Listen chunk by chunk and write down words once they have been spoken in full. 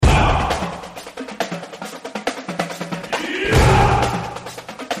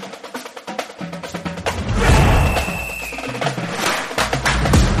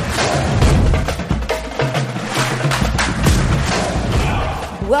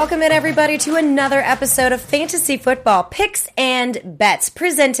Welcome in, everybody, to another episode of Fantasy Football Picks and Bets,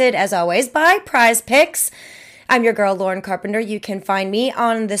 presented, as always, by Prize Picks. I'm your girl, Lauren Carpenter. You can find me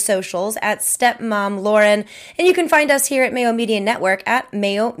on the socials at Stepmom Lauren, and you can find us here at Mayo Media Network at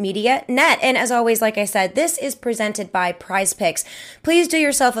Mayo Media Net. And as always, like I said, this is presented by Prize Picks. Please do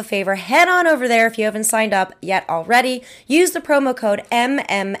yourself a favor. Head on over there if you haven't signed up yet already. Use the promo code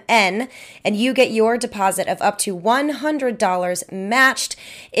MMN, and you get your deposit of up to $100 matched.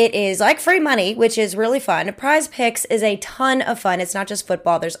 It is like free money, which is really fun. Prize Picks is a ton of fun. It's not just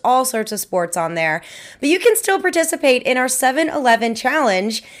football. There's all sorts of sports on there, but you can still participate in our 7-11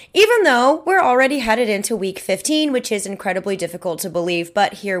 challenge, even though we're already headed into week 15, which is incredibly difficult to believe,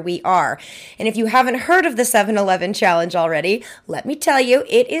 but here we are. And if you haven't heard of the 7-11 challenge already, let me tell you,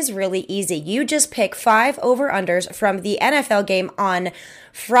 it is really easy. You just pick 5 over-unders from the NFL game on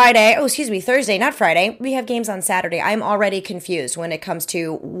Thursday, not Friday. We have games on Saturday. I'm already confused when it comes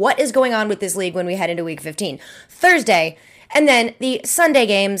to what is going on with this league when we head into week 15. Thursday, and then the Sunday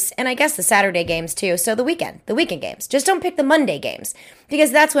games, and I guess the Saturday games too. So the weekend games. Just don't pick the Monday games,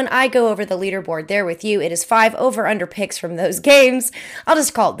 because that's when I go over the leaderboard there with you. It is 5 over-under picks from those games. I'll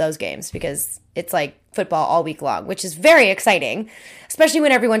just call it those games because it's like football all week long, which is very exciting, especially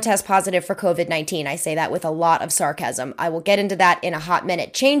when everyone tests positive for COVID-19. I say that with a lot of sarcasm. I will get into that in a hot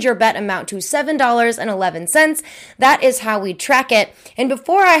minute. Change your bet amount to $7.11. That is how we track it. And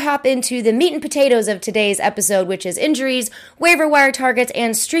before I hop into the meat and potatoes of today's episode, which is injuries, waiver wire targets,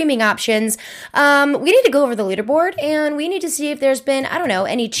 and streaming options, we need to go over the leaderboard, and we need to see if there's been,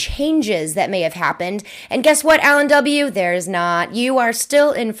 any changes that may have happened. And guess what, Alan W? There's not. You are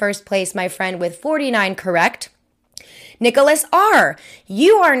still in first place, my friend, with 49 correct. Nicholas R.,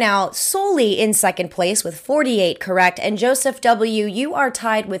 you are now solely in second place with 48 correct. And Joseph W., you are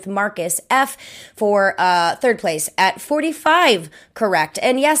tied with Marcus F. for third place at 45 correct.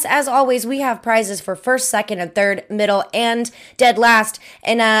 And yes, as always, we have prizes for first, second, and third, middle, and dead last.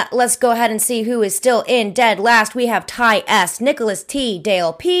 And let's go ahead and see who is still in dead last. We have Ty S., Nicholas T.,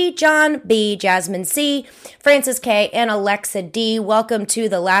 Dale P., John B., Jasmine C., Francis K., and Alexa D. Welcome to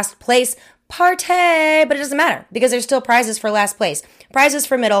the last place party, but it doesn't matter because there's still prizes for last place, prizes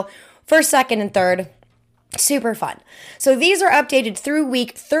for middle, first, second, and third. Super fun. So these are updated through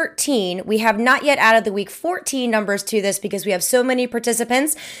week 13. We have not yet added the week 14 numbers to this because we have so many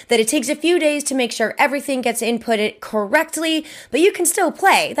participants that it takes a few days to make sure everything gets inputted correctly, but you can still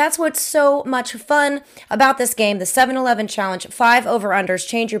play. That's what's so much fun about this game, the 7-11 challenge, 5 over-unders,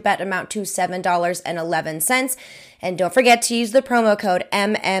 change your bet amount to $7.11. And don't forget to use the promo code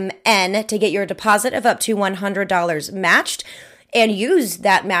MMN to get your deposit of up to $100 matched. And use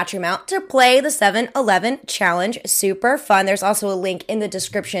that match amount to play the 7-11 challenge. Super fun. There's also a link in the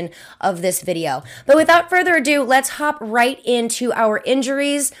description of this video. But without further ado, let's hop right into our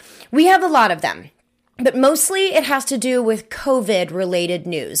injuries. We have a lot of them, but mostly it has to do with COVID-related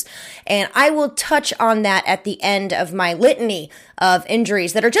news. And I will touch on that at the end of my litany of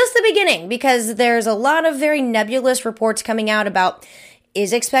injuries that are just the beginning, because there's a lot of very nebulous reports coming out about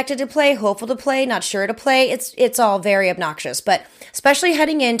is expected to play, hopeful to play, not sure to play. It's all very obnoxious, but especially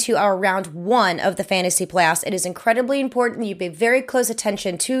heading into our round 1 of the fantasy playoffs, it is incredibly important you pay very close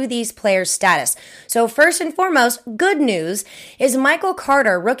attention to these players' status. So first and foremost, good news is Michael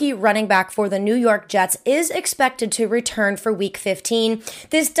Carter, rookie running back for the New York Jets, is expected to return for week 15.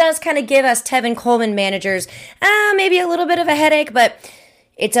 This does kind of give us Tevin Coleman managers maybe a little bit of a headache, but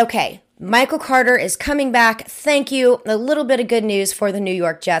it's okay. Michael Carter is coming back. Thank you. A little bit of good news for the New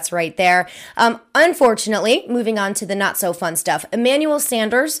York Jets right there. Unfortunately, moving on to the not so fun stuff, Emmanuel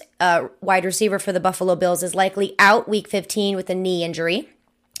Sanders, wide receiver for the Buffalo Bills, is likely out week 15 with a knee injury.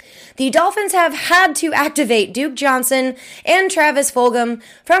 The Dolphins have had to activate Duke Johnson and Travis Fulgham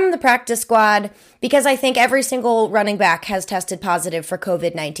from the practice squad because I think every single running back has tested positive for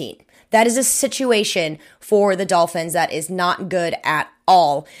COVID-19. That is a situation for the Dolphins that is not good at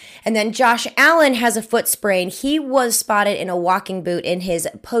all. And then Josh Allen has a foot sprain. He was spotted in a walking boot in his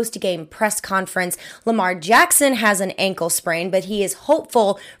post-game press conference. Lamar Jackson has an ankle sprain, but he is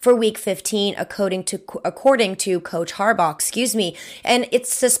hopeful for week 15 according to Coach Harbaugh, And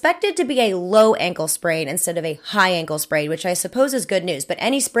it's suspected to be a low ankle sprain instead of a high ankle sprain, which I suppose is good news. But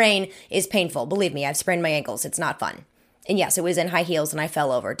any sprain is painful. Believe me, I've sprained my ankles. It's not fun. And yes, it was in high heels and I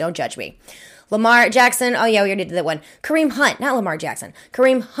fell over. Don't judge me. Lamar Jackson, oh yeah, we already did that one. Kareem Hunt, not Lamar Jackson.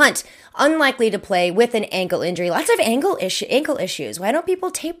 Kareem Hunt, unlikely to play with an ankle injury. Lots of ankle issues. Why don't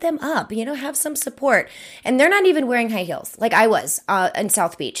people tape them up? Have some support. And they're not even wearing high heels like I was in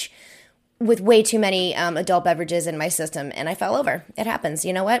South Beach with way too many adult beverages in my system, and I fell over. It happens.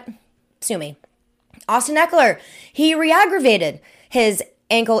 You know what? Sue me. Austin Eckler, he re-aggravated his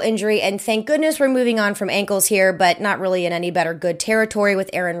ankle injury, and thank goodness we're moving on from ankles here, but not really in any better good territory with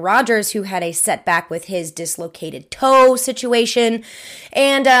Aaron Rodgers, who had a setback with his dislocated toe situation,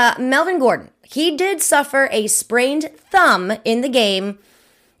 and Melvin Gordon. He did suffer a sprained thumb in the game,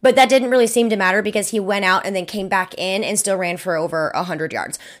 but that didn't really seem to matter because he went out and then came back in and still ran for over 100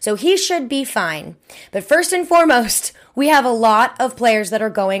 yards. So he should be fine. But first and foremost, we have a lot of players that are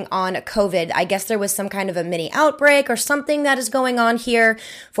going on COVID. I guess there was some kind of a mini outbreak or something that is going on here.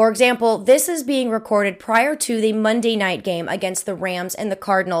 For example, this is being recorded prior to the Monday night game against the Rams and the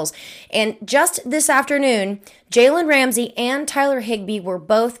Cardinals. And just this afternoon, Jalen Ramsey and Tyler Higbee were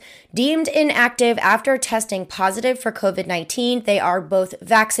both deemed inactive after testing positive for COVID-19. They are both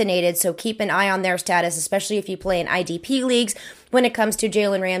vaccinated, so keep an eye on their status, especially if you play in IDP leagues when it comes to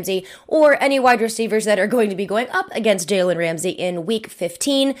Jalen Ramsey or any wide receivers that are going to be going up against Jalen Ramsey in week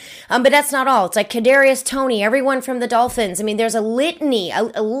 15. But that's not all. It's like Kadarius Toney, everyone from the Dolphins. I mean, there's a litany,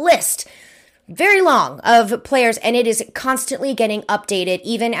 a list very long of players, and it is constantly getting updated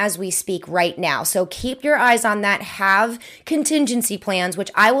even as we speak right now. So keep your eyes on that. Have contingency plans,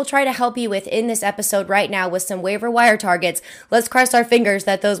 which I will try to help you with in this episode right now with some waiver wire targets. Let's cross our fingers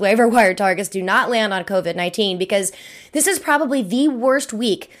that those waiver wire targets do not land on COVID-19, because this is probably the worst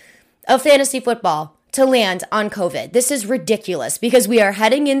week of fantasy football to land on COVID. This is ridiculous because we are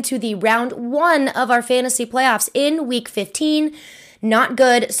heading into the round 1 of our fantasy playoffs in week 15. Not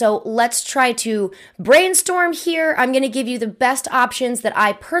good. So let's try to brainstorm here. I'm going to give you the best options that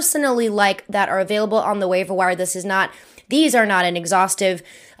I personally like that are available on the waiver wire. These are not an exhaustive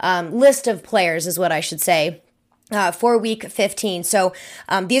list of players, is what I should say. For week 15. So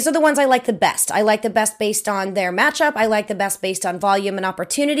these are the ones I like the best. I like the best based on their matchup. I like the best based on volume and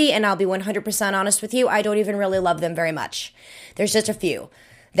opportunity. And I'll be 100% honest with you, I don't even really love them very much. There's just a few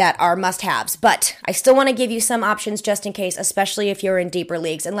that are must-haves. But I still want to give you some options just in case, especially if you're in deeper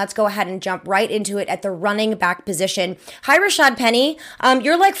leagues. And let's go ahead and jump right into it at the running back position. Hi, Rashad Penny.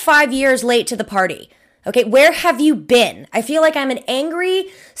 You're like 5 years late to the party. Okay, where have you been? I feel like I'm an angry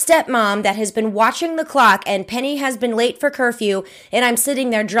stepmom that has been watching the clock, and Penny has been late for curfew, and I'm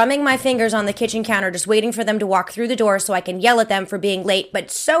sitting there drumming my fingers on the kitchen counter just waiting for them to walk through the door so I can yell at them for being late, but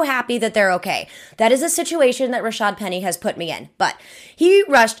so happy that they're okay. That is a situation that Rashad Penny has put me in. But he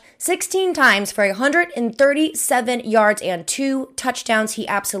rushed 16 times for 137 yards and 2 touchdowns. He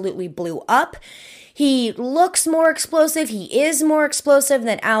absolutely blew up. He looks more explosive. He is more explosive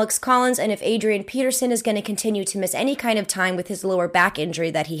than Alex Collins. And if Adrian Peterson is going to continue to miss any kind of time with his lower back injury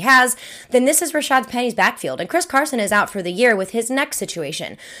that he has, then this is Rashad Penny's backfield. And Chris Carson is out for the year with his neck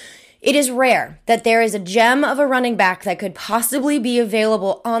situation. It is rare that there is a gem of a running back that could possibly be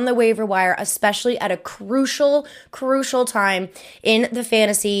available on the waiver wire, especially at a crucial time in the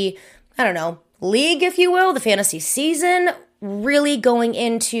fantasy, league, if you will, the fantasy season, really going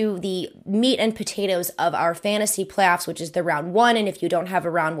into the meat and potatoes of our fantasy playoffs, which is the round 1. And if you don't have a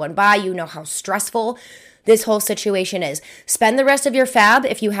round 1 bye, you know how stressful this whole situation is. Spend the rest of your fab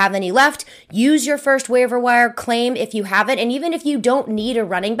if you have any left. Use your first waiver wire claim if you have it. And even if you don't need a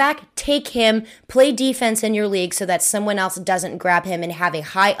running back, take him, play defense in your league so that someone else doesn't grab him and have a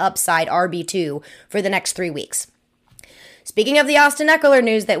high upside RB2 for the next 3 weeks. Speaking of the Austin Eckler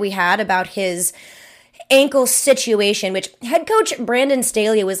news that we had about his ankle situation, which head coach Brandon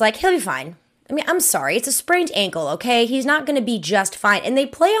Staley was like, he'll be fine. I mean, I'm sorry, it's a sprained ankle, okay? He's not going to be just fine. And they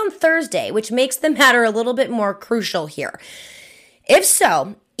play on Thursday, which makes the matter a little bit more crucial here. If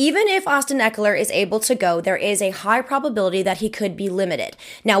so, even if Austin Eckler is able to go, there is a high probability that he could be limited.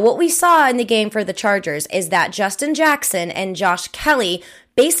 Now, what we saw in the game for the Chargers is that Justin Jackson and Josh Kelly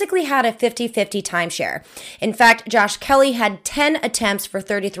basically had a 50-50 timeshare. In fact, Josh Kelly had 10 attempts for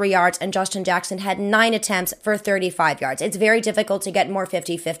 33 yards and Justin Jackson had 9 attempts for 35 yards. It's very difficult to get more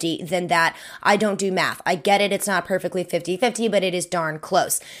 50-50 than that. I don't do math. I get it. It's not perfectly 50-50, but it is darn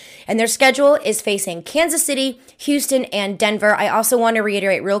close. And their schedule is facing Kansas City, Houston, and Denver. I also want to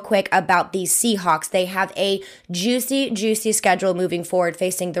reiterate real quick about the Seahawks. They have a juicy schedule moving forward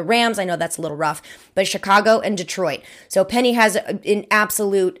facing the Rams. I know that's a little rough, but Chicago and Detroit. So Penny has an absolute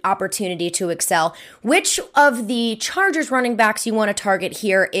opportunity to excel. Which of the Chargers running backs you want to target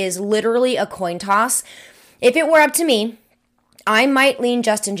here is literally a coin toss. If it were up to me, I might lean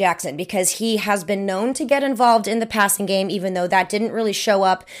Justin Jackson because he has been known to get involved in the passing game, even though that didn't really show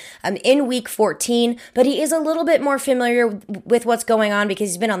up in week 14. But he is a little bit more familiar with what's going on because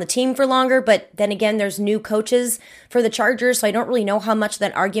he's been on the team for longer. But then again, there's new coaches for the Chargers, so I don't really know how much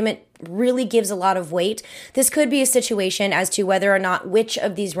that argument really gives a lot of weight, this could be a situation as to whether or not which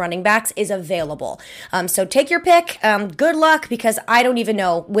of these running backs is available. So take your pick. Good luck, because I don't even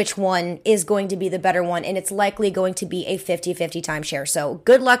know which one is going to be the better one, and it's likely going to be a 50-50 timeshare. So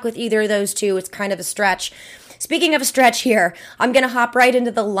good luck with either of those two. It's kind of a stretch. Speaking of a stretch here, I'm going to hop right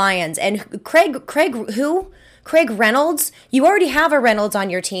into the Lions. And Craig Reynolds? You already have a Reynolds on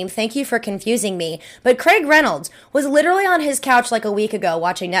your team. Thank you for confusing me. But Craig Reynolds was literally on his couch like a week ago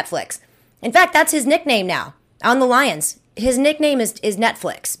watching Netflix. In fact, that's his nickname now on the Lions. His nickname is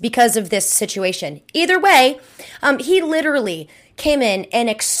Netflix because of this situation. Either way, he literally came in and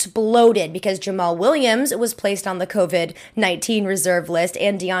exploded because Jamal Williams was placed on the COVID-19 reserve list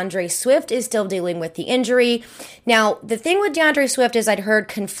and DeAndre Swift is still dealing with the injury. Now, the thing with DeAndre Swift is I'd heard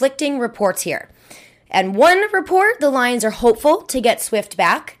conflicting reports here. And one report, the Lions are hopeful to get Swift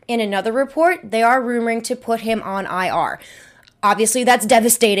back. In another report, they are rumoring to put him on IR. Obviously, that's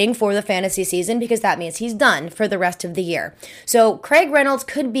devastating for the fantasy season because that means he's done for the rest of the year. So Craig Reynolds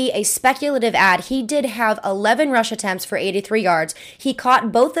could be a speculative add. He did have 11 rush attempts for 83 yards. He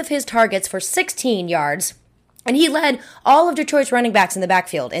caught both of his targets for 16 yards. And he led all of Detroit's running backs in the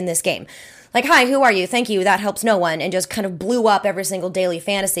backfield in this game. Like, hi, who are you? Thank you. That helps no one. And just kind of blew up every single daily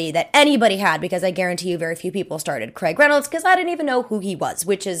fantasy that anybody had, because I guarantee you very few people started Craig Reynolds because I didn't even know who he was,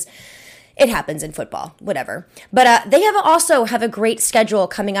 which is... It happens in football, whatever. But they also have a great schedule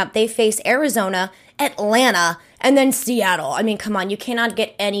coming up. They face Arizona, Atlanta, and then Seattle. I mean, come on, you cannot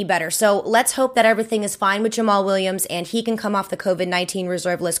get any better. So let's hope that everything is fine with Jamal Williams and he can come off the COVID-19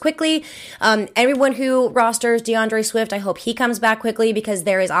 reserve list quickly. Everyone who rosters DeAndre Swift, I hope he comes back quickly because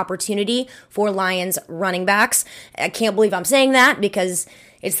there is opportunity for Lions running backs. I can't believe I'm saying that because...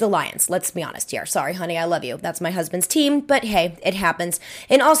 It's the Lions. Let's be honest here. Sorry, honey, I love you. That's my husband's team, but hey, it happens.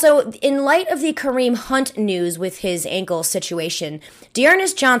 And also, in light of the Kareem Hunt news with his ankle situation,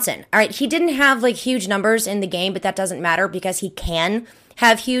 D'Ernest Johnson, all right, he didn't have like huge numbers in the game, but that doesn't matter because he can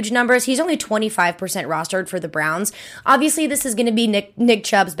have huge numbers. He's only 25% rostered for the Browns. Obviously, this is going to be Nick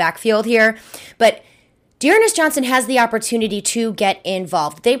Chubb's backfield here, but D'Ernest Johnson has the opportunity to get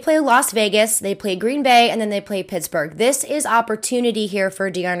involved. They play Las Vegas, they play Green Bay, and then they play Pittsburgh. This is opportunity here for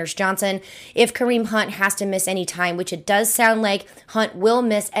D'Ernest Johnson if Kareem Hunt has to miss any time, which it does sound like Hunt will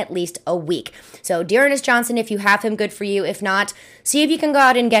miss at least a week. So D'Ernest Johnson, if you have him, good for you. If not, see if you can go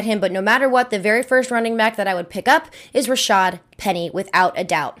out and get him. But no matter what, the very first running back that I would pick up is Rashad Penny, without a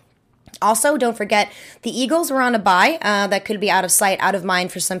doubt. Also, don't forget, the Eagles were on a bye that could be out of sight, out of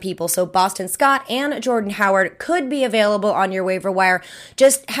mind for some people. So Boston Scott and Jordan Howard could be available on your waiver wire.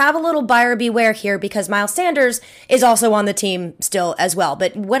 Just have a little buyer beware here because Miles Sanders is also on the team still as well.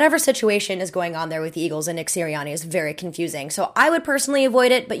 But whatever situation is going on there with the Eagles and Nick Sirianni is very confusing. So I would personally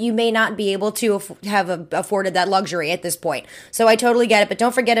avoid it, but you may not be able to have afforded that luxury at this point. So I totally get it, but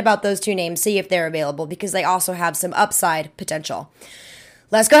don't forget about those two names. See if they're available because they also have some upside potential.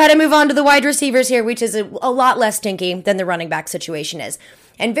 Let's go ahead and move on to the wide receivers here, which is a lot less stinky than the running back situation is.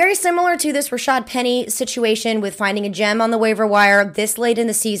 And very similar to this Rashad Penny situation with finding a gem on the waiver wire this late in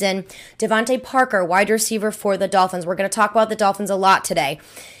the season, Devontae Parker, wide receiver for the Dolphins. We're going to talk about the Dolphins a lot today.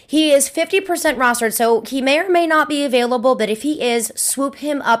 He is 50% rostered, so he may or may not be available, but if he is, swoop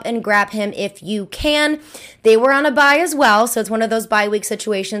him up and grab him if you can. They were on a bye as well, so it's one of those bye week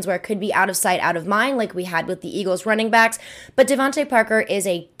situations where it could be out of sight, out of mind, like we had with the Eagles running backs. But Devontae Parker is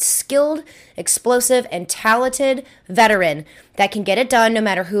a skilled, explosive, and talented veteran that can get it done no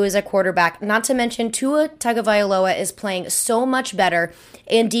matter who is a quarterback. Not to mention Tua Tagovailoa is playing so much better,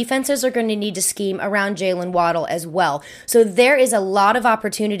 and defenses are going to need to scheme around Jalen Waddle as well. So there is a lot of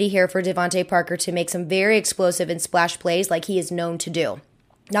opportunity here for Devontae Parker to make some very explosive and splash plays like he is known to do.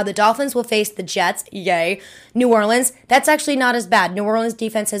 Now, the Dolphins will face the Jets, yay. New Orleans, that's actually not as bad. New Orleans'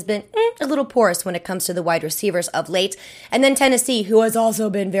 defense has been a little porous when it comes to the wide receivers of late. And then Tennessee, who has also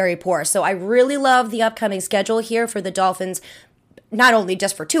been very poor. So I really love the upcoming schedule here for the Dolphins, not only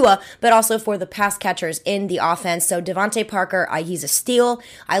just for Tua, but also for the pass catchers in the offense. So Devontae Parker, he's a steal.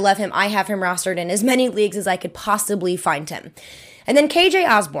 I love him. I have him rostered in as many leagues as I could possibly find him. And then KJ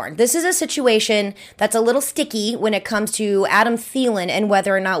Osborne. This is a situation that's a little sticky when it comes to Adam Thielen and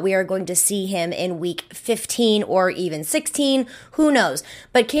whether or not we are going to see him in week 15 or even 16. Who knows?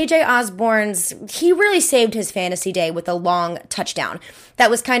 But KJ Osborne's, he really saved his fantasy day with a long touchdown. That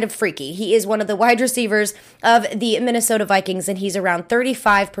was kind of freaky. He is one of the wide receivers of the Minnesota Vikings, and he's around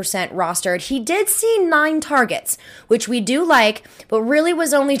 35% rostered. He did see 9 targets, which we do like, but really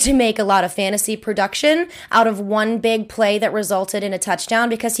was only to make a lot of fantasy production out of one big play that resulted resulted in a touchdown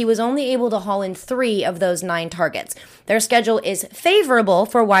because he was only able to haul in 3 of those 9 targets. Their schedule is favorable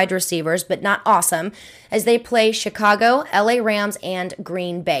for wide receivers, but not awesome, as they play Chicago, LA Rams, and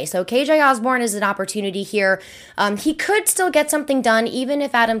Green Bay. So KJ Osborne is an opportunity here. He could still get something done even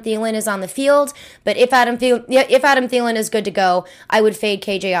if Adam Thielen is on the field, but if Adam Thielen is good to go, I would fade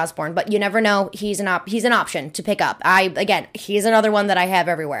KJ Osborne. But you never know. He's an option to pick up. He's another one that I have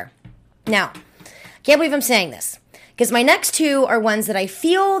everywhere. Now, can't believe I'm saying this, because my next 2 are ones that I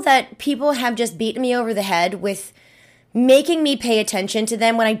feel that people have just beaten me over the head with making me pay attention to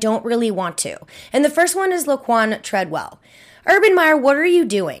them when I don't really want to. And the first one is Laquan Treadwell. Urban Meyer, what are you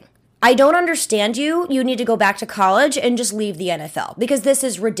doing? I don't understand you. You need to go back to college and just leave the NFL, because this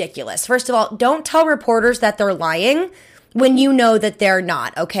is ridiculous. First of all, don't tell reporters that they're lying when you know that they're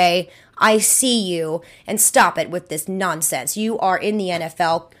not, okay? I see you, and stop it with this nonsense. You are in the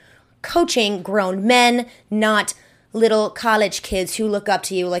NFL coaching grown men, not little college kids who look up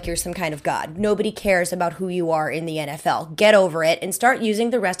to you like you're some kind of god. Nobody cares about who you are in the NFL. Get over it and start using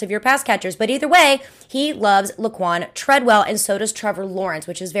the rest of your pass catchers. But either way, he loves Laquan Treadwell, and so does Trevor Lawrence,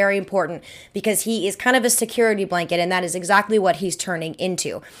 which is very important because he is kind of a security blanket, and that is exactly what he's turning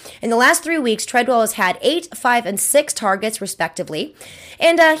into. In the last 3 weeks, Treadwell has had 8, 5, and 6 targets, respectively,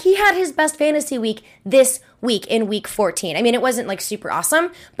 and he had his best fantasy week this week in week 14. I mean, it wasn't like super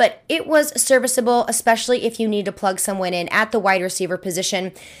awesome, but it was serviceable, especially if you need to plug someone in at the wide receiver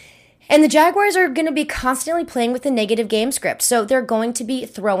position. And the Jaguars are going to be constantly playing with a negative game script, so they're going to be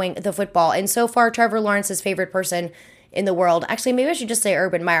throwing the football. And so far, Trevor Lawrence's favorite person in the world, actually, maybe I should just say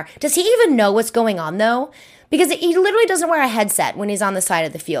Urban Meyer. Does he even know what's going on, though? Because he literally doesn't wear a headset when he's on the side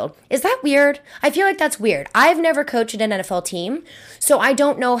of the field. Is that weird? I feel like that's weird. I've never coached an NFL team, so I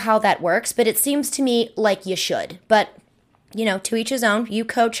don't know how that works, but it seems to me like you should. But, to each his own. You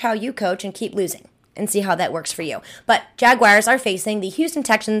coach how you coach and keep losing and see how that works for you. But Jaguars are facing the Houston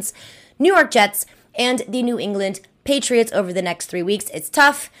Texans, New York Jets, and the New England Patriots over the next 3 weeks. It's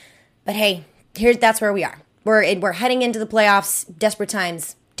tough, but hey, that's where we are. We're heading into the playoffs, desperate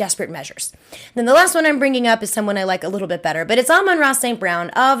times, desperate measures. Then the last one I'm bringing up is someone I like a little bit better, but it's Amon-Ra St.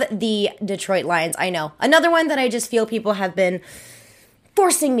 Brown of the Detroit Lions. I know. Another one that I just feel people have been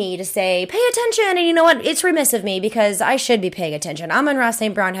forcing me to say, pay attention, and you know what? It's remiss of me because I should be paying attention. Amon-Ra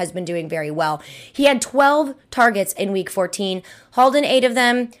St. Brown has been doing very well. He had 12 targets in week 14, hauled in 8 of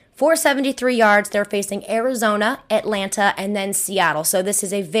them, 473 yards. They're facing Arizona, Atlanta, and then Seattle. So this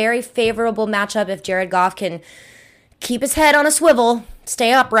is a very favorable matchup if Jared Goff can keep his head on a swivel,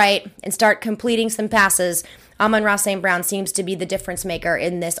 stay upright, and start completing some passes. Amon-Ra St. Brown seems to be the difference maker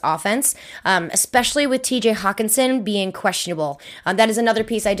in this offense, especially with TJ Hawkinson being questionable. That is another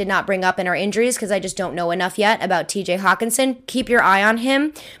piece I did not bring up in our injuries because I just don't know enough yet about TJ Hawkinson. Keep your eye on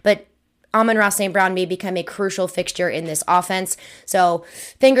him, but Amon-Ra St. Brown may become a crucial fixture in this offense. So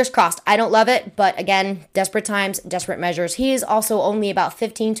fingers crossed. I don't love it, but again, desperate times, desperate measures. He is also only about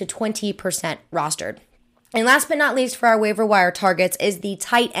 15 to 20% rostered. And last but not least for our waiver wire targets is the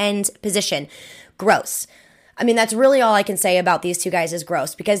tight end position. Gross. I mean, that's really all I can say about these two guys is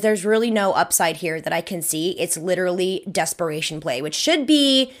gross because there's really no upside here that I can see. It's literally desperation play, which should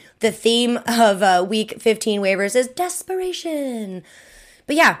be the theme of week 15 waivers is desperation.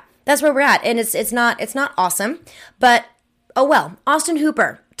 But yeah, that's where we're at. And it's not awesome, but oh well. Austin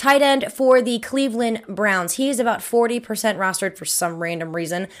Hooper, tight end for the Cleveland Browns. He is about 40% rostered for some random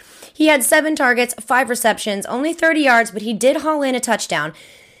reason. He had 7 targets, 5 receptions, only 30 yards, but he did haul in a touchdown.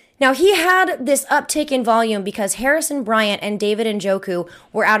 Now, he had this uptick in volume because Harrison Bryant and David Njoku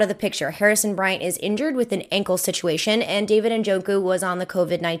were out of the picture. Harrison Bryant is injured with an ankle situation, and David Njoku was on the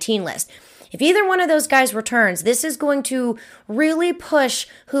COVID-19 list. If either one of those guys returns, this is going to really push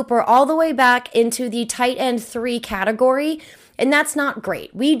Hooper all the way back into the tight end 3 category, and that's not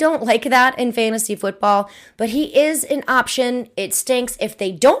great. We don't like that in fantasy football, but he is an option. It stinks if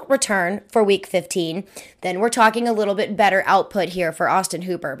they don't return for week 15. Then we're talking a little bit better output here for Austin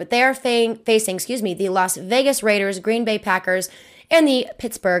Hooper. But they are facing the Las Vegas Raiders, Green Bay Packers, and the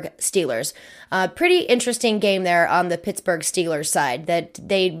Pittsburgh Steelers. Pretty interesting game there on the Pittsburgh Steelers side.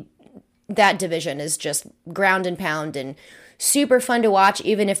 That division is just ground and pound and super fun to watch,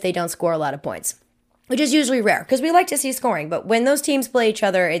 even if they don't score a lot of points. Which is usually rare, because we like to see scoring. But when those teams play each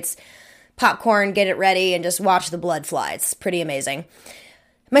other, it's popcorn, get it ready, and just watch the blood fly. It's pretty amazing.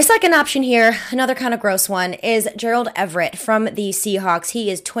 My second option here, another kind of gross one, is Gerald Everett from the Seahawks. He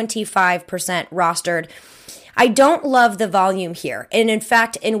is 25% rostered. I don't love the volume here. And in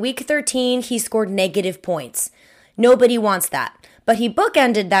fact, in week 13, he scored negative points. Nobody wants that. but he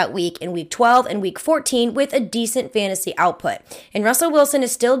bookended that week in week 12 and week 14 with a decent fantasy output. And Russell Wilson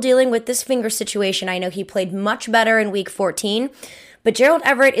is still dealing with this finger situation. I know he played much better in week 14, but Gerald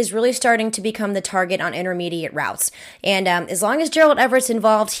Everett is really starting to become the target on intermediate routes. And as long as Gerald Everett's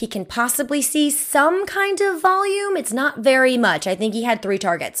involved, he can possibly see some kind of volume. It's not very much. I think he had 3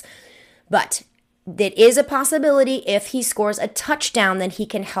 targets. But it is a possibility if he scores a touchdown, then he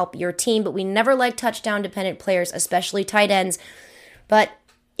can help your team. But we never like touchdown-dependent players, especially tight ends. But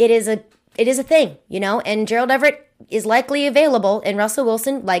it is a thing, and Gerald Everett is likely available, and Russell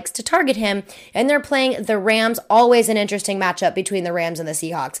Wilson likes to target him, and they're playing the Rams, always an interesting matchup between the Rams and the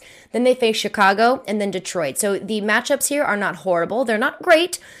Seahawks. Then they face Chicago and then Detroit. So the matchups here are not horrible. They're not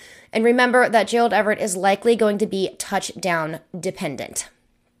great. And remember that Gerald Everett is likely going to be touchdown dependent.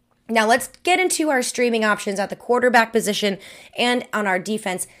 Now let's get into our streaming options at the quarterback position and on our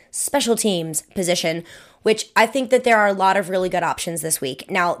defense special teams position, which I think that there are a lot of really good options this week.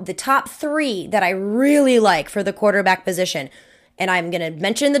 Now, the top 3 that I really like for the quarterback position, and I'm going to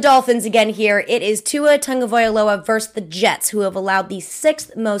mention the Dolphins again here, it is Tua Tagovailoa versus the Jets, who have allowed the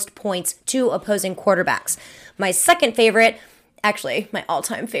 6th most points to opposing quarterbacks. My second favorite, actually, my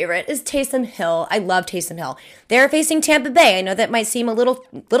all-time favorite is Taysom Hill. I love Taysom Hill. They're facing Tampa Bay. I know that might seem a little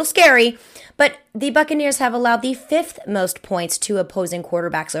scary, but the Buccaneers have allowed the 5th most points to opposing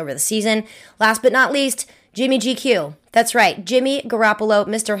quarterbacks over the season. Last but not least, Jimmy GQ. That's right, Jimmy Garoppolo,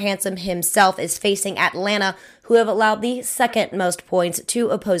 Mr. Handsome himself, is facing Atlanta, who have allowed the 2nd most points to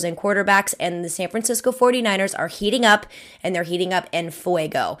opposing quarterbacks, and the San Francisco 49ers are heating up, and they're heating up en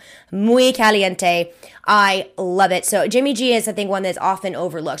fuego. Muy caliente. I love it. So Jimmy G is, I think, one that's often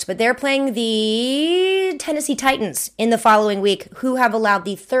overlooked, but they're playing the Tennessee Titans in the following week, who have allowed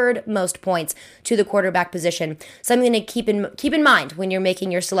the 3rd most points to the quarterback position. Something to keep in mind when you're making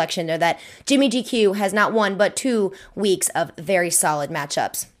your selection there, that Jimmy GQ has not 1 but 2 weeks of very solid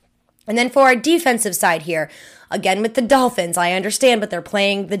matchups. And then for our defensive side here, again with the Dolphins, I understand, but they're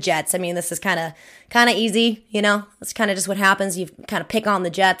playing the Jets. I mean, this is kind of easy, It's kind of just what happens. You kind of pick on the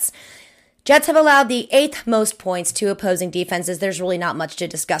Jets. Jets have allowed the 8th most points to opposing defenses. There's really not much to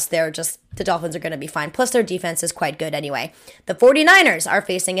discuss there. Just the Dolphins are going to be fine. Plus, their defense is quite good anyway. The 49ers are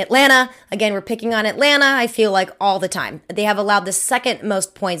facing Atlanta. Again, we're picking on Atlanta, I feel like, all the time. They have allowed the 2nd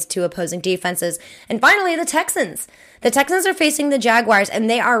most points to opposing defenses. And finally, the Texans. The Texans are facing the Jaguars, and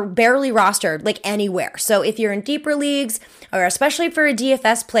they are barely rostered, like, anywhere. So if you're in deeper leagues, or especially for a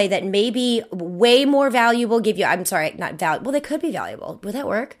DFS play that may be way more valuable, well, they could be valuable. Would that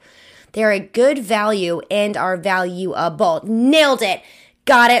work? They're a good value and are valuable. Nailed it.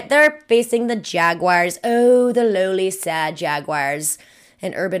 Got it. They're facing the Jaguars. Oh, the lowly, sad Jaguars.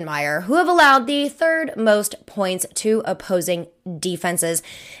 And Urban Meyer, who have allowed the 3rd most points to opposing defenses.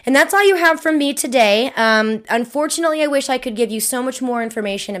 And that's all you have from me today. Unfortunately, I wish I could give you so much more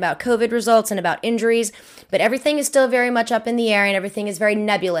information about COVID results and about injuries, but everything is still very much up in the air and everything is very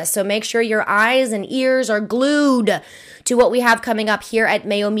nebulous. So make sure your eyes and ears are glued to what we have coming up here at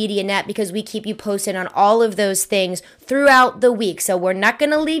Mayo Media Net, because we keep you posted on all of those things throughout the week. So we're not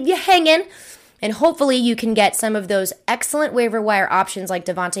going to leave you hanging. And hopefully you can get some of those excellent waiver wire options like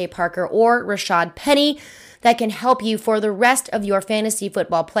Devontae Parker or Rashad Penny that can help you for the rest of your fantasy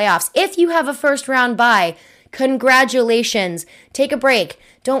football playoffs. If you have a first round bye, congratulations. Take a break.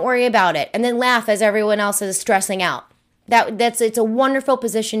 Don't worry about it. And then laugh as everyone else is stressing out. It's a wonderful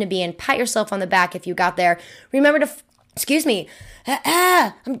position to be in. Pat yourself on the back if you got there. Remember to,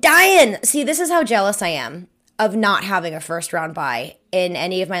 I'm dying. See, this is how jealous I am of not having a first round bye in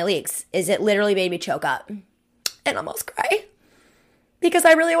any of my leagues. It literally made me choke up and almost cry because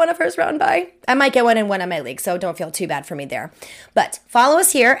I really want a first round bye. I might get one in one of my leagues, so don't feel too bad for me there. But follow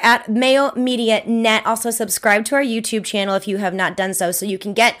us here at Mayo Media Net. Also subscribe to our YouTube channel if you have not done so you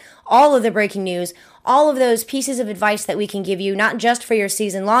can get all of the breaking news, all of those pieces of advice that we can give you, not just for your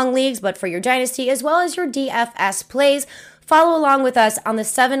season-long leagues, but for your dynasty as well as your DFS plays. Follow along with us on the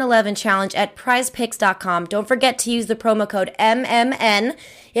 7-Eleven challenge at prizepicks.com. Don't forget to use the promo code MMN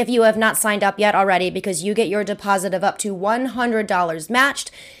if you have not signed up yet already, because you get your deposit of up to $100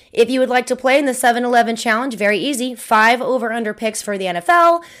 matched. If you would like to play in the 7-Eleven challenge, very easy. 5 over-under picks for the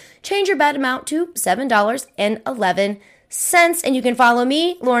NFL. Change your bet amount to $7.11. And you can follow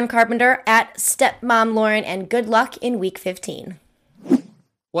me, Lauren Carpenter, at Stepmom Lauren, and good luck in Week 15.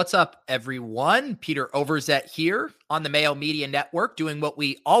 What's up, everyone? Peter Overzet here on the Mayo Media Network, doing what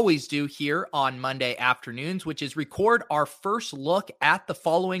we always do here on Monday afternoons, which is record our first look at the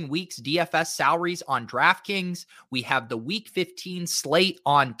following week's DFS salaries on DraftKings. We have the Week 15 slate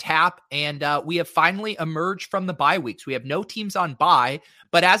on tap, and we have finally emerged from the bye weeks. We have no teams on bye,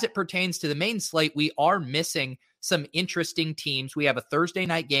 but as it pertains to the main slate, we are missing some interesting teams. We have a Thursday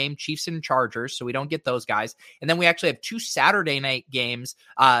night game, Chiefs and Chargers, so we don't get those guys. And then we actually have 2 Saturday night games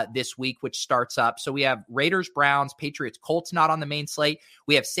this week, which starts up. So we have Raiders, Browns, Patriots, Colts not on the main slate.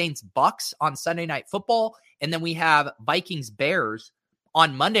 We have Saints, Bucks on Sunday Night Football. And then we have Vikings, Bears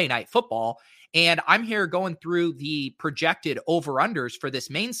on Monday Night Football. And I'm here going through the projected over-unders for this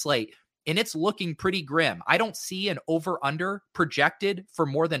main slate, and it's looking pretty grim. I don't see an over-under projected for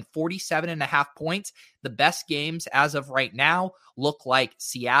more than 47.5 points. The best games as of right now look like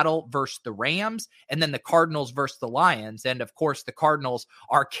Seattle versus the Rams, and then the Cardinals versus the Lions. And of course, the Cardinals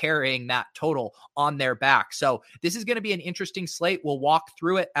are carrying that total on their back. So this is going to be an interesting slate. We'll walk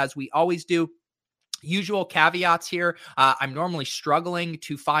through it as we always do. Usual caveats here. I'm normally struggling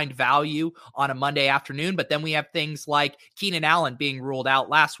to find value on a Monday afternoon, but then we have things like Keenan Allen being ruled out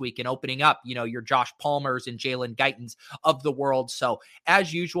last week and opening up, your Josh Palmers and Jalen Guytons of the world. So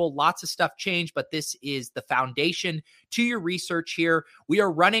as usual, lots of stuff changed, but this is the foundation to your research here. We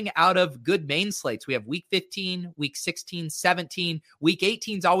are running out of good main slates. We have week 15, week 16, 17. Week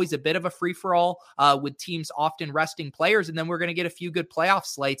 18 is always a bit of a free-for-all with teams often resting players, and then we're going to get a few good playoff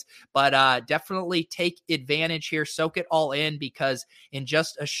slates, but definitely take advantage here, soak it all in, because in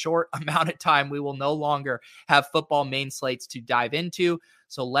just a short amount of time, we will no longer have football main slates to dive into.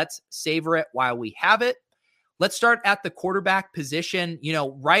 So let's savor it while we have it. Let's start at the quarterback position.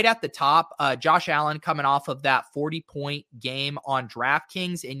 Right at the top, Josh Allen coming off of that 40-point game on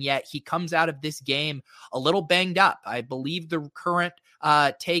DraftKings, and yet he comes out of this game a little banged up. I believe the current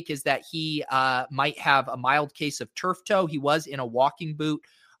take is that he might have a mild case of turf toe. He was in a walking boot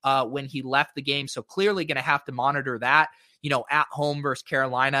when he left the game. So clearly going to have to monitor that. At home versus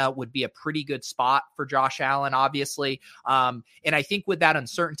Carolina would be a pretty good spot for Josh Allen, obviously. And I think with that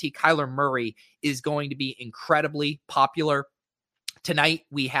uncertainty, Kyler Murray is going to be incredibly popular. Tonight,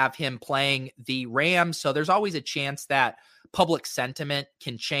 we have him playing the Rams. So there's always a chance that public sentiment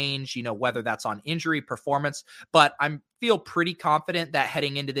can change, whether that's on injury, performance. But I feel pretty confident that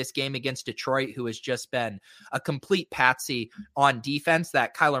heading into this game against Detroit, who has just been a complete patsy on defense,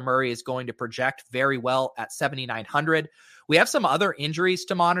 that Kyler Murray is going to project very well at 7,900. We have some other injuries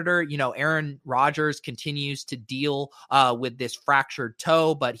to monitor. Aaron Rodgers continues to deal with this fractured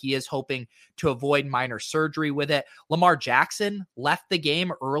toe, but he is hoping to avoid minor surgery with it. Lamar Jackson left the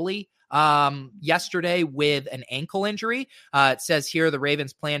game early yesterday with an ankle injury. It says here the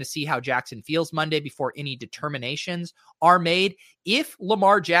Ravens plan to see how Jackson feels Monday before any determinations are made. If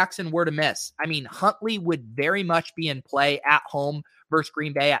Lamar Jackson were to miss, Huntley would very much be in play at home versus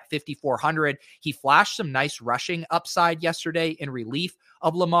Green Bay at 5,400. He flashed some nice rushing upside yesterday in relief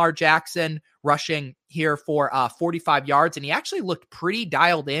of Lamar Jackson, rushing here for 45 yards, and he actually looked pretty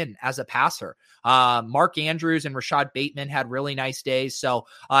dialed in as a passer. Mark Andrews and Rashad Bateman had really nice days, so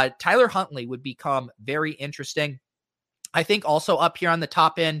Tyler Huntley would become very interesting. I think also up here on the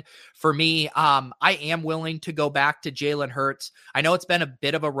top end for me, I am willing to go back to Jalen Hurts. I know it's been a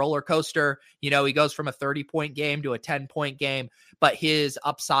bit of a roller coaster. He goes from a 30-point game to a 10-point game, but his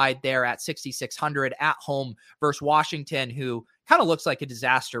upside there at 6,600 at home versus Washington, who kind of looks like a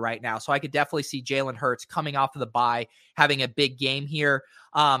disaster right now. So I could definitely see Jalen Hurts coming off of the bye, having a big game here.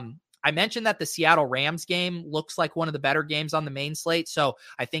 I mentioned that the Seattle Rams game looks like one of the better games on the main slate. So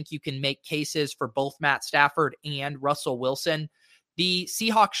I think you can make cases for both Matt Stafford and Russell Wilson. The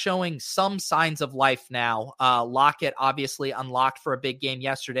Seahawks showing some signs of life now. Lockett obviously unlocked for a big game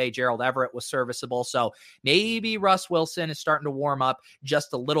yesterday. Gerald Everett was serviceable. So maybe Russ Wilson is starting to warm up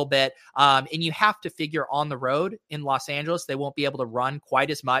just a little bit. And you have to figure on the road in Los Angeles, they won't be able to run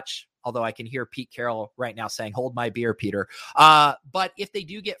quite as much. Although I can hear Pete Carroll right now saying, hold my beer, Peter. But if they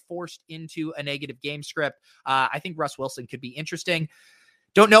do get forced into a negative game script, I think Russ Wilson could be interesting.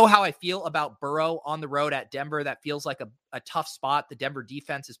 Don't know how I feel about Burrow on the road at Denver. That feels like a tough spot. The Denver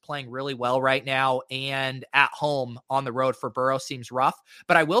defense is playing really well right now, and at home on the road for Burrow seems rough.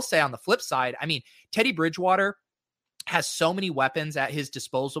 But I will say on the flip side, Teddy Bridgewater has so many weapons at his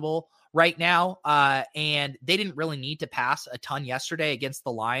disposal right now, and they didn't really need to pass a ton yesterday against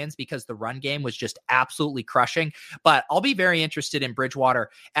the Lions because the run game was just absolutely crushing. But I'll be very interested in Bridgewater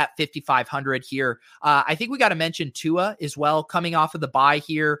at 5,500 here. I think we got to mention Tua as well, coming off of the bye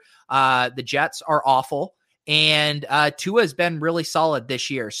here. The Jets are awful, and Tua has been really solid this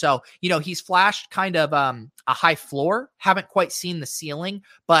year. So, he's flashed kind of a high floor, haven't quite seen the ceiling,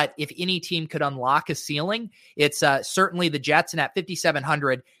 but if any team could unlock a ceiling, it's certainly the Jets. And at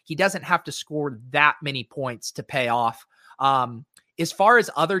 5,700, he doesn't have to score that many points to pay off. As far as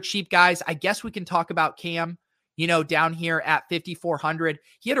other cheap guys, I guess we can talk about Cam. Down here at 5,400,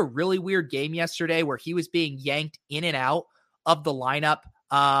 he had a really weird game yesterday where he was being yanked in and out of the lineup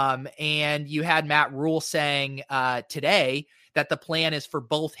And you had Matt Rule saying today that the plan is for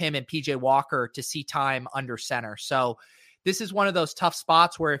both him and PJ Walker to see time under center. So this is one of those tough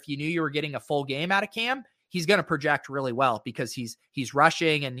spots where if you knew you were getting a full game out of Cam, he's going to project really well because he's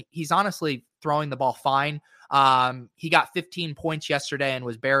rushing and he's honestly throwing the ball fine. He got 15 points yesterday and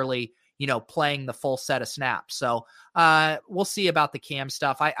was barely, playing the full set of snaps. So we'll see about the Cam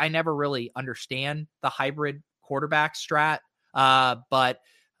stuff. I never really understand the hybrid quarterback strat, but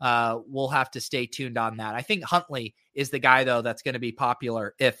we'll have to stay tuned on that. I think Huntley is the guy, though, that's going to be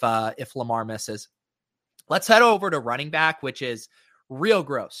popular if Lamar misses. Let's head over to running back, which is real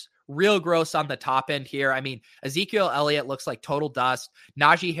gross on the top end here. I mean, Ezekiel Elliott looks like total dust.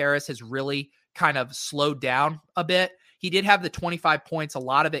 Najee Harris has really kind of slowed down a bit. He did have the 25 points. A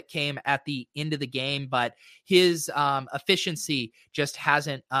lot of it came at the end of the game, but his efficiency just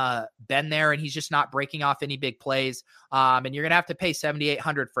hasn't been there, and he's just not breaking off any big plays. And you're going to have to pay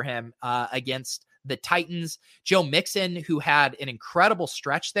 $7,800 for him against the Titans. Joe Mixon, who had an incredible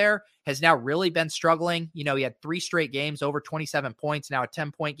stretch there, has now really been struggling. He had 3 straight games over 27 points, now a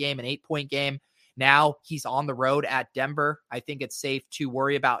 10-point game, an 8-point game. Now he's on the road at Denver. I think it's safe to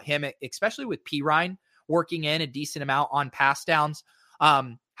worry about him, especially with Pirine working in a decent amount on pass downs.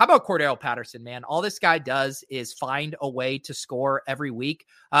 How about Cordero Patterson, man? All this guy does is find a way to score every week,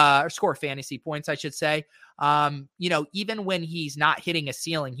 or score fantasy points, I should say. Even when he's not hitting a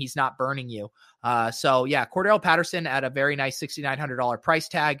ceiling, he's not burning you. So yeah, Cordero Patterson at a very nice $6,900 price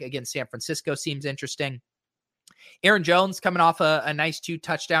tag against San Francisco seems interesting. Aaron Jones coming off a nice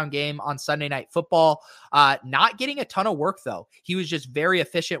 2-touchdown game on Sunday Night Football. Not getting a ton of work, though. He was just very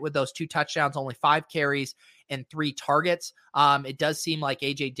efficient with those 2 touchdowns, only 5 carries and 3 targets. It does seem like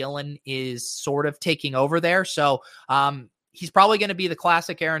A.J. Dillon is sort of taking over there. So he's probably going to be the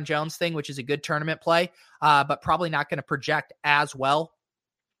classic Aaron Jones thing, which is a good tournament play, but probably not going to project as well.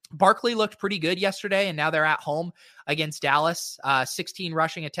 Barkley looked pretty good yesterday, and now they're at home against Dallas. 16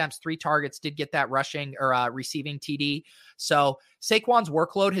 rushing attempts, 3 targets, did get that rushing or receiving TD. So Saquon's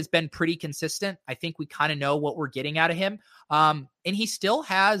workload has been pretty consistent. I think we kind of know what we're getting out of him. And he still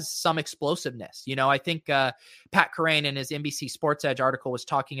has some explosiveness. I think Pat Kerrane in his NBC Sports Edge article was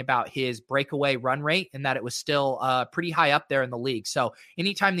talking about his breakaway run rate and that it was still pretty high up there in the league. So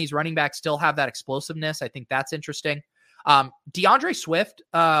anytime these running backs still have that explosiveness, I think that's interesting. DeAndre Swift,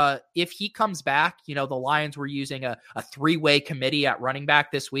 if he comes back, the Lions were using a 3-way committee at running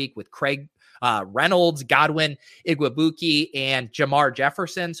back this week with Craig Reynolds, Godwin Igwebuike, and Jamar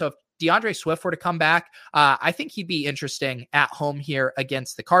Jefferson. So if DeAndre Swift were to come back, I think he'd be interesting at home here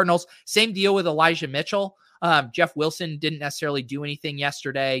against the Cardinals. Same deal with Elijah Mitchell. Jeff Wilson didn't necessarily do anything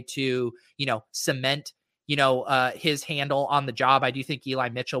yesterday to, cement, his handle on the job. I do think Eli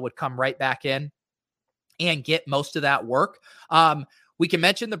Mitchell would come right back in and get most of that work. We can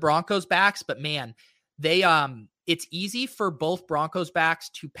mention the Broncos backs, but man, it's easy for both Broncos backs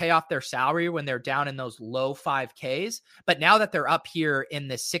to pay off their salary when they're down in those low 5Ks. But now that they're up here in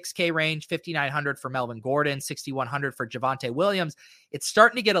the 6K range, $5,900 for Melvin Gordon, $6,100 for Javonte Williams, it's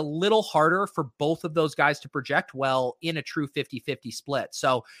starting to get a little harder for both of those guys to project well in a true 50-50 split.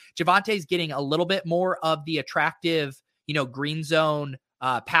 So Javonte's getting a little bit more of the attractive, green zone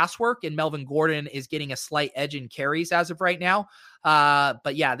pass work, and Melvin Gordon is getting a slight edge in carries as of right now.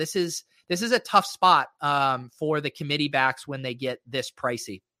 But yeah, this is a tough spot for the committee backs when they get this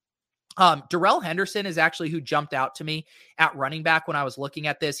pricey. Darrell Henderson is actually who jumped out to me at running back when I was looking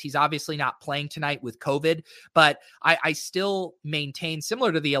at this. He's obviously not playing tonight with COVID, but I still maintain,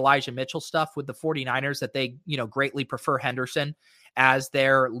 similar to the Elijah Mitchell stuff with the 49ers, that they, greatly prefer Henderson as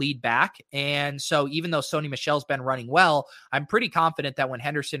their lead back. And so even though Sony Michel's been running well, I'm pretty confident that when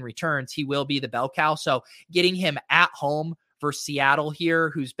Henderson returns, he will be the bell cow. So getting him at home versus Seattle here,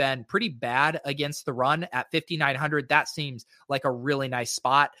 who's been pretty bad against the run at $5,900, that seems like a really nice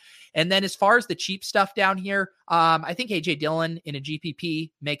spot. And then as far as the cheap stuff down here, I think A.J. Dillon in a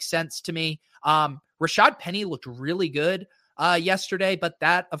GPP makes sense to me. Rashad Penny looked really good yesterday, but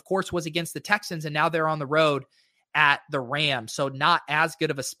that, of course, was against the Texans, and now they're on the road at the Rams. So not as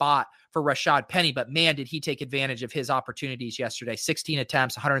good of a spot for Rashad Penny, but man, did he take advantage of his opportunities yesterday. 16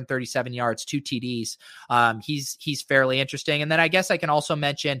 attempts, 137 yards, 2 TDs. He's fairly interesting. And then I guess I can also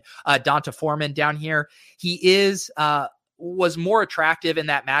mention Donta Foreman down here. He was more attractive in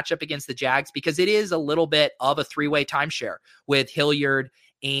that matchup against the Jags because it is a little bit of a 3-way timeshare with Hilliard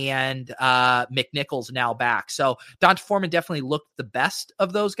and McNichols now back. So Donta Foreman definitely looked the best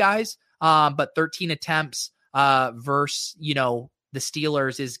of those guys. But 13 attempts versus, the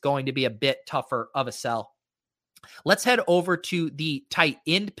Steelers is going to be a bit tougher of a sell. Let's head over to the tight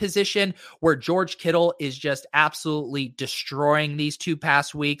end position where George Kittle is just absolutely destroying these 2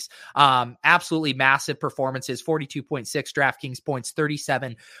 past weeks. Absolutely massive performances, 42.6 DraftKings points,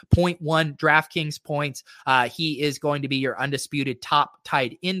 37.1 DraftKings points. He is going to be your undisputed top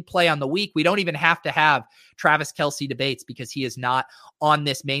tight end play on the week. We don't even have to have Travis Kelce debates because he is not on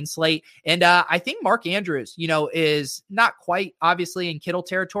this main slate. And I think Mark Andrews, is not quite obviously in Kittle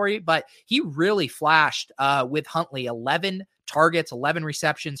territory, but he really flashed with Huntley. 11 targets, 11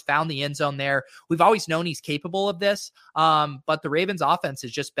 receptions, found the end zone there. We've always known he's capable of this, but the Ravens offense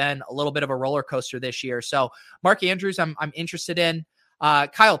has just been a little bit of a roller coaster this year. So Mark Andrews, I'm interested in.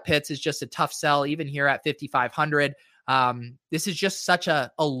 Kyle Pitts is just a tough sell, even here at 5,500. This is just such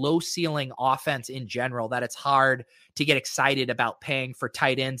a low ceiling offense in general that it's hard to get excited about paying for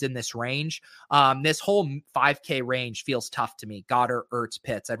tight ends in this range. This whole 5K range feels tough to me. Goddard, Ertz,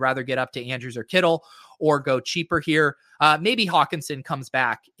 Pitts. I'd rather get up to Andrews or Kittle or go cheaper here. Maybe Hawkinson comes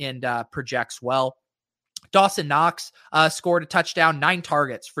back and projects well. Dawson Knox scored a touchdown. 9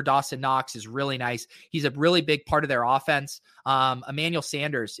 targets for Dawson Knox is really nice. He's a really big part of their offense. Emmanuel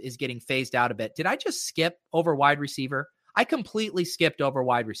Sanders is getting phased out a bit. Did I just skip over wide receiver? I completely skipped over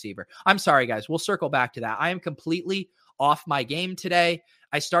wide receiver. I'm sorry, guys. We'll circle back to that. I am completely off my game today.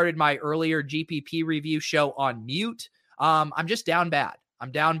 I started my earlier GPP review show on mute. I'm just down bad.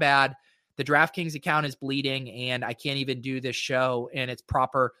 I'm down bad. The DraftKings account is bleeding, and I can't even do this show in its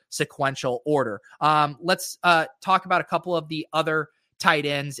proper sequential order. Let's talk about a couple of the other tight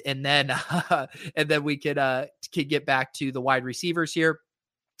ends, and then we could get back to the wide receivers here.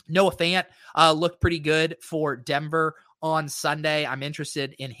 Noah Fant looked pretty good for Denver on Sunday. I'm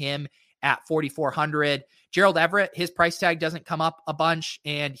interested in him at 4,400. Gerald Everett, his price tag doesn't come up a bunch,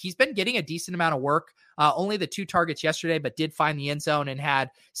 and he's been getting a decent amount of work. Only the 2 targets yesterday, but did find the end zone and had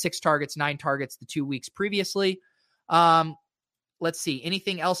 6 targets, 9 targets the 2 weeks previously. Let's see.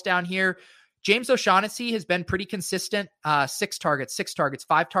 Anything else down here? James O'Shaughnessy has been pretty consistent. 6 targets,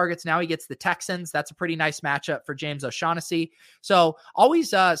 5 targets. Now he gets the Texans. That's a pretty nice matchup for James O'Shaughnessy. So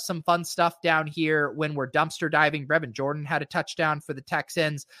always some fun stuff down here when we're dumpster diving. Brevin Jordan had a touchdown for the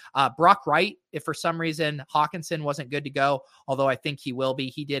Texans. Brock Wright, if for some reason Hawkinson wasn't good to go, although I think he will be,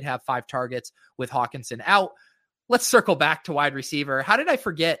 he did have 5 targets with Hawkinson out. Let's circle back to wide receiver. How did I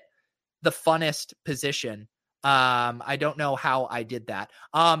forget the funnest position? I don't know how I did that.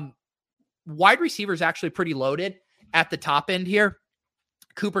 Wide receiver is actually pretty loaded at the top end here.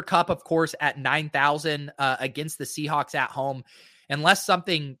 Cooper Kupp, of course, at 9,000 against the Seahawks at home. Unless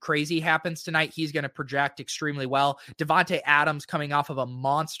something crazy happens tonight, he's going to project extremely well. Devontae Adams coming off of a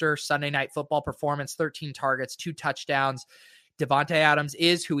monster Sunday Night Football performance, 13 targets, 2 touchdowns. Devontae Adams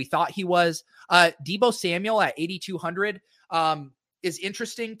is who we thought he was. Deebo Samuel at 8,200 is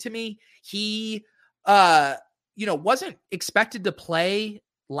interesting to me. He, wasn't expected to play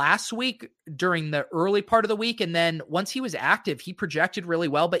last week during the early part of the week. And then once he was active, he projected really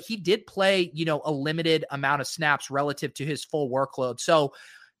well, but he did play, a limited amount of snaps relative to his full workload. So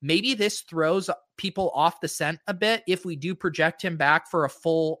maybe this throws people off the scent a bit if we do project him back for a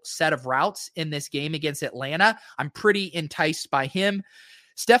full set of routes in this game against Atlanta. I'm pretty enticed by him.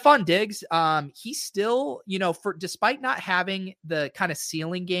 Stephon Diggs, he's still, despite not having the kind of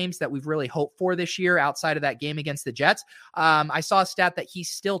ceiling games that we've really hoped for this year outside of that game against the Jets, I saw a stat that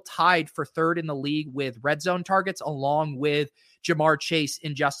he's still tied for 3rd in the league with red zone targets along with Jamar Chase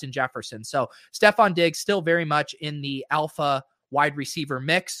and Justin Jefferson. So Stephon Diggs still very much in the alpha wide receiver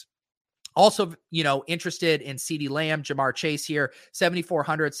mix. Also, interested in CeeDee Lamb, Jamar Chase here,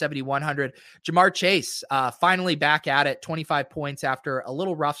 7,400, 7,100. Jamar Chase finally back at it, 25 points after a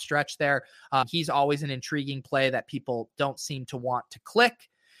little rough stretch there. He's always an intriguing play that people don't seem to want to click.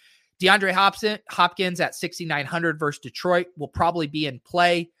 DeAndre Hopkins at 6,900 versus Detroit will probably be in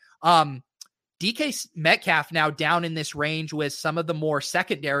play. DK Metcalf now down in this range with some of the more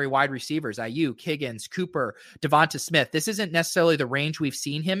secondary wide receivers, Ayuk, Higgins, Cooper, Devonta Smith. This isn't necessarily the range we've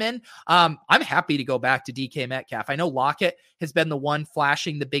seen him in. I'm happy to go back to DK Metcalf. I know Lockett has been the one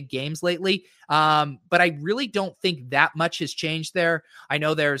flashing the big games lately, but I really don't think that much has changed there. I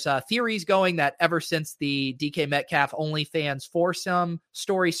know there's theories going that ever since the DK Metcalf OnlyFans foursome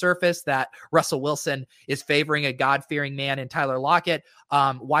story surfaced that Russell Wilson is favoring a God-fearing man in Tyler Lockett.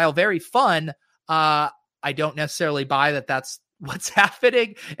 While very fun, I don't necessarily buy that that's what's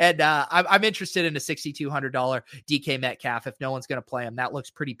happening. And I'm interested in a $6,200 DK Metcalf if no one's going to play him. That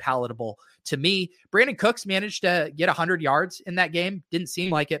looks pretty palatable to me. Brandon Cooks managed to get 100 yards in that game. Didn't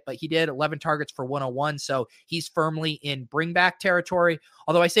seem like it, but he did. 11 targets for 101. So he's firmly in bring back territory.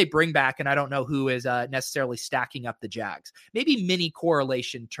 Although I say bring back, and I don't know who is necessarily stacking up the Jags. Maybe mini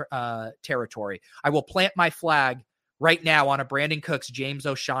correlation territory. I will plant my flag right now on a Brandon Cooks, James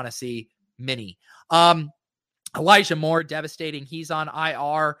O'Shaughnessy mini. Elijah Moore, devastating. He's on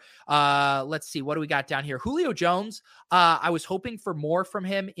IR. Let's see. What do we got down here? Julio Jones. I was hoping for more from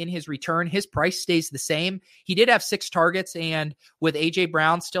him in his return. His price stays the same. He did have 6 targets, and with A.J.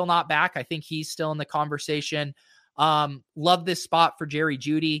 Brown still not back, I think he's still in the conversation. Love this spot for Jerry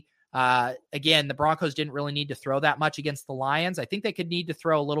Jeudy. Again, the Broncos didn't really need to throw that much against the Lions. I think they could need to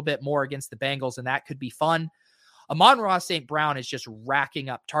throw a little bit more against the Bengals, and that could be fun. Amon-Ra St. Brown is just racking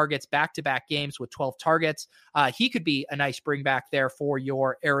up targets, back-to-back games with 12 targets. He could be a nice bring back there for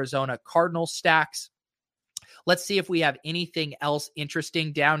your Arizona Cardinals stacks. Let's see if we have anything else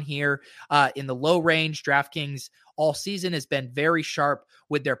interesting down here in the low range. DraftKings all season has been very sharp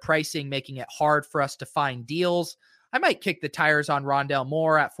with their pricing, making it hard for us to find deals. I might kick the tires on Rondale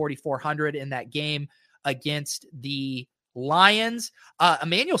Moore at 4,400 in that game against the Lions.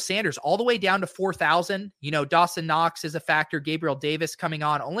 Emmanuel Sanders all the way down to 4,000. Dawson Knox is a factor. Gabriel Davis coming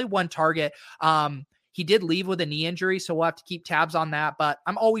on, only 1 target. He did leave with a knee injury, so we'll have to keep tabs on that, but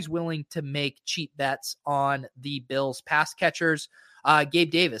I'm always willing to make cheap bets on the Bills pass catchers.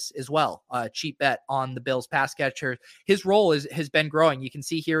 Gabe Davis as well, cheap bet on the Bills pass catcher. His role has been growing. You can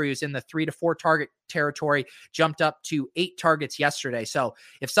see here he was in the 3 to 4 target territory, jumped up to 8 targets yesterday. So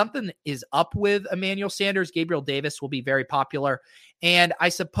if something is up with Emmanuel Sanders, Gabriel Davis will be very popular. And I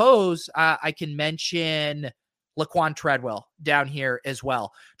suppose I can mention Laquan Treadwell down here as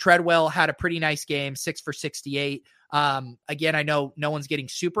well. Treadwell had a pretty nice game, 6 for 68. Again, I know no one's getting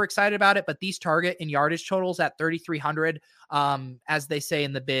super excited about it, but these target and yardage totals at 3,300, as they say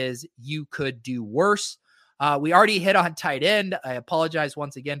in the biz, you could do worse. We already hit on tight end. I apologize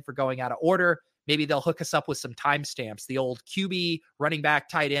once again for going out of order. Maybe they'll hook us up with some timestamps. The old QB, running back,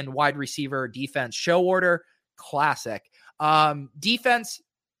 tight end, wide receiver, defense show order. Classic. Defense.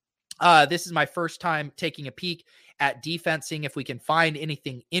 This is my first time taking a peek at defense, seeing if we can find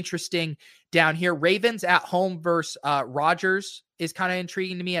anything interesting down here. Ravens at home versus Rodgers is kind of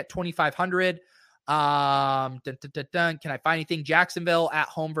intriguing to me at 2,500. Can I find anything? Jacksonville at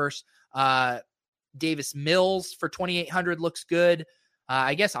home versus Davis Mills for 2,800 looks good.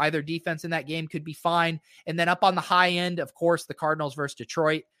 I guess either defense in that game could be fine. And then up on the high end, of course, the Cardinals versus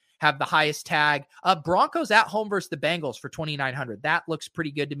Detroit have the highest tag. Broncos at home versus the Bengals for 2,900. That looks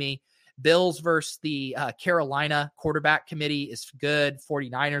pretty good to me. Bills versus the Carolina quarterback committee is good.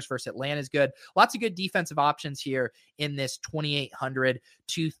 49ers versus Atlanta is good. Lots of good defensive options here in this 2,800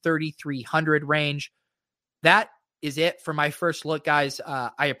 to 3,300 range. That is it for my first look, guys.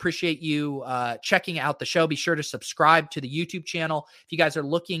 I appreciate you checking out the show. Be sure to subscribe to the YouTube channel. If you guys are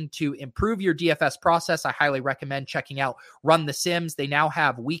looking to improve your DFS process, I highly recommend checking out Run the Sims. They now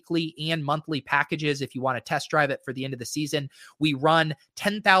have weekly and monthly packages if you want to test drive it for the end of the season. We run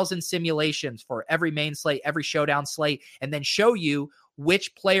 10,000 simulations for every main slate, every showdown slate, and then show you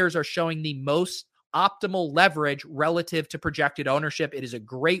which players are showing the most optimal leverage relative to projected ownership. It is a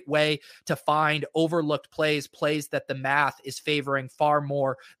great way to find overlooked plays that the math is favoring far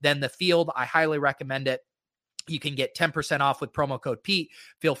more than the field. I highly recommend it. You can get 10% off with promo code Pete.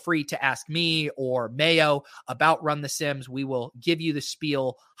 Feel free to ask me or Mayo about Run the Sims. We will give you the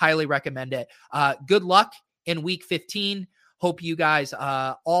spiel. Highly recommend it. Good luck in week 15. Hope you guys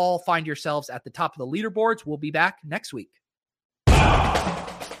all find yourselves at the top of the leaderboards. We'll be back next week.